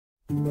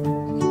Hi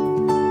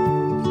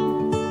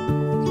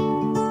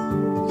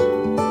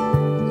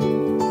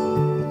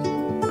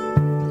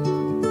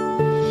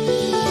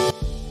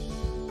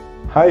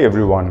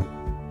everyone.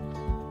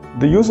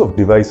 The use of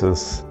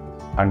devices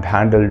and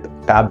handheld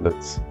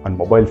tablets and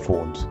mobile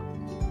phones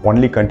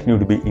only continue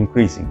to be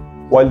increasing.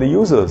 While the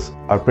users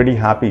are pretty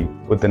happy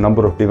with the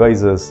number of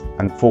devices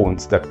and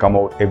phones that come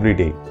out every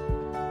day,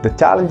 the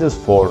challenges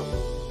for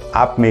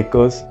app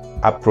makers,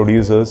 app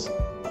producers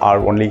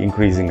are only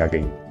increasing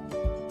again.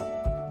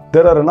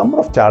 There are a number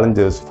of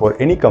challenges for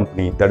any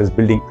company that is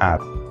building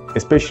apps,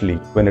 especially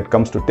when it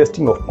comes to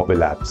testing of mobile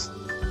apps.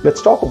 Let's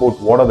talk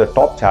about what are the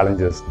top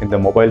challenges in the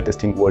mobile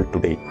testing world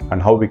today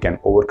and how we can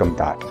overcome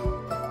that.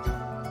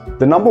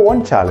 The number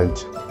one challenge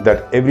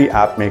that every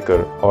app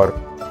maker or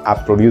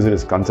app producer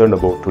is concerned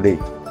about today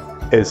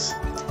is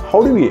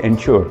how do we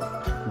ensure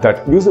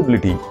that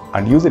usability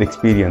and user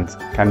experience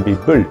can be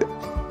built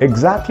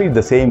exactly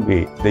the same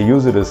way the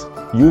user is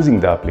using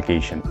the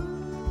application.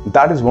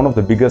 That is one of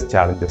the biggest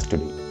challenges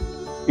today.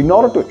 In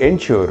order to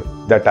ensure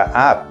that an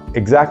app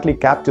exactly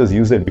captures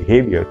user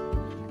behavior,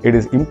 it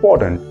is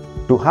important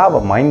to have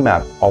a mind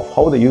map of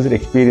how the user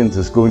experience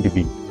is going to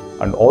be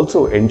and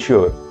also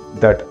ensure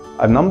that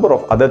a number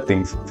of other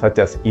things such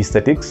as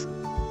aesthetics,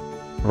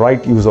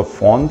 right use of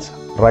fonts,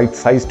 right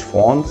sized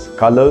fonts,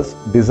 colors,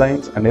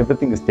 designs and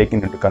everything is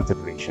taken into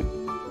consideration.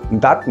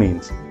 And that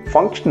means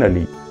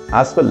functionally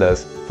as well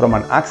as from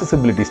an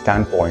accessibility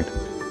standpoint,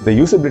 the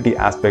usability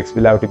aspects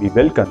will have to be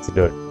well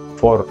considered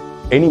for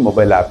any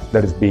mobile app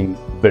that is being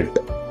built.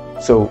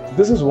 So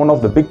this is one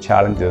of the big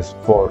challenges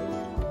for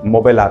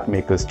mobile app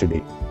makers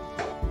today.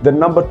 The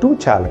number two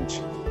challenge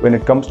when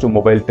it comes to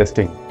mobile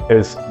testing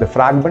is the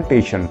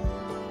fragmentation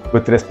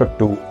with respect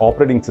to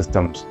operating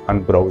systems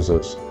and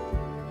browsers.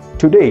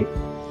 Today,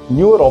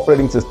 newer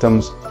operating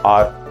systems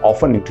are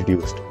often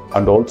introduced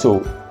and also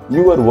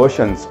newer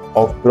versions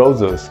of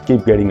browsers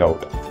keep getting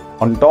out.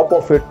 On top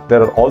of it,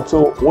 there are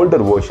also older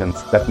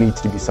versions that needs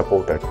to be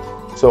supported.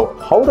 So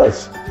how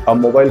does a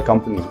mobile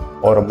company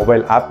or a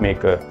mobile app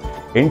maker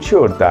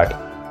ensure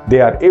that they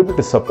are able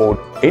to support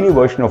any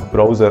version of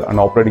browser and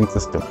operating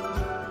system?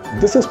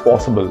 This is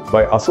possible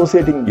by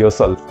associating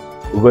yourself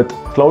with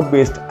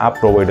cloud-based app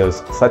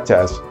providers such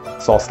as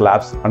Sauce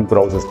Labs and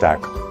Browser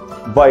Stack.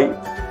 By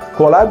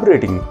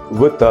collaborating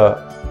with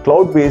a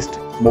cloud-based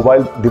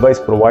mobile device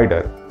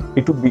provider,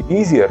 it would be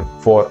easier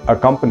for a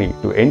company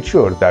to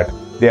ensure that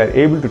they are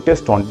able to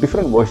test on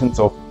different versions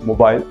of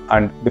mobile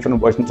and different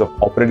versions of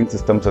operating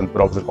systems and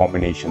browser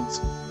combinations.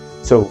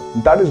 So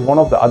that is one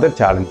of the other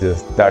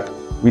challenges that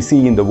we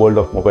see in the world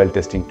of mobile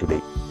testing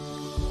today.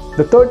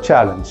 The third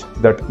challenge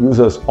that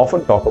users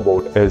often talk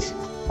about is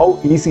how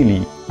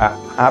easily an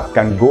app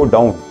can go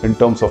down in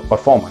terms of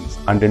performance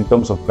and in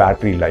terms of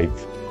battery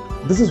life.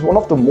 This is one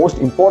of the most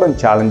important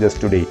challenges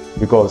today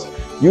because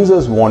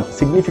users want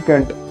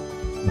significant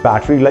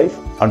battery life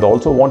and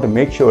also want to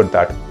make sure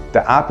that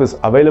the app is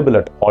available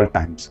at all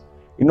times.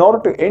 In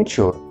order to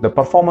ensure the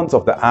performance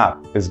of the app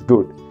is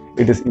good,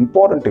 it is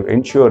important to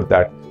ensure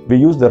that we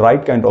use the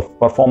right kind of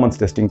performance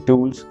testing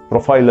tools,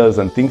 profilers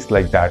and things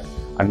like that,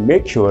 and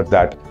make sure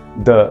that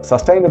the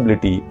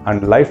sustainability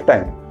and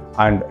lifetime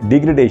and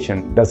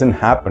degradation doesn't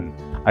happen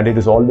and it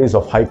is always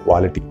of high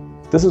quality.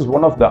 This is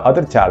one of the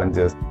other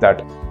challenges that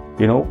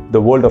the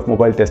world of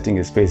mobile testing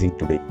is facing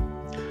today.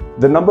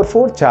 The number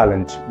four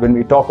challenge when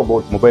we talk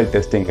about mobile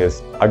testing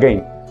is,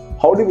 again,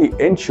 how do we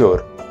ensure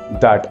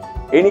that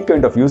any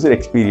kind of user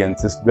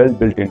experience is well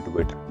built into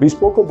it? We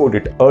spoke about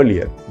it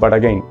earlier, but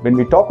again, when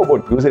we talk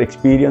about user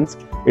experience,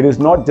 it is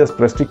not just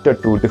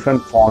restricted to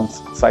different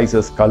fonts,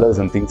 sizes, colors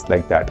and things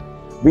like that.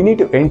 We need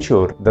to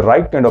ensure the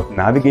right kind of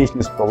navigation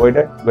is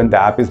provided when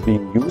the app is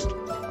being used,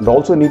 and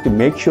also need to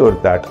make sure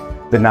that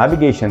the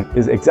navigation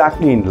is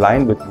exactly in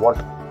line with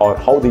what or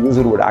how the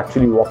user would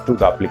actually walk through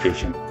the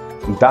application.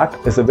 That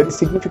is a very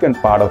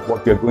significant part of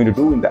what we are going to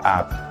do in the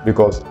app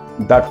because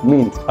that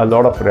means a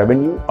lot of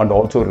revenue and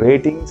also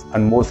ratings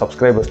and more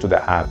subscribers to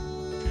the app.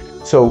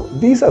 So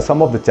these are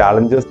some of the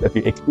challenges that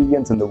we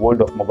experience in the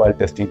world of mobile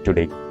testing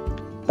today.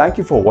 Thank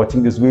you for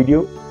watching this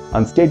video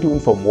and stay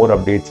tuned for more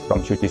updates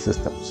from Shuchi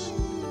Systems.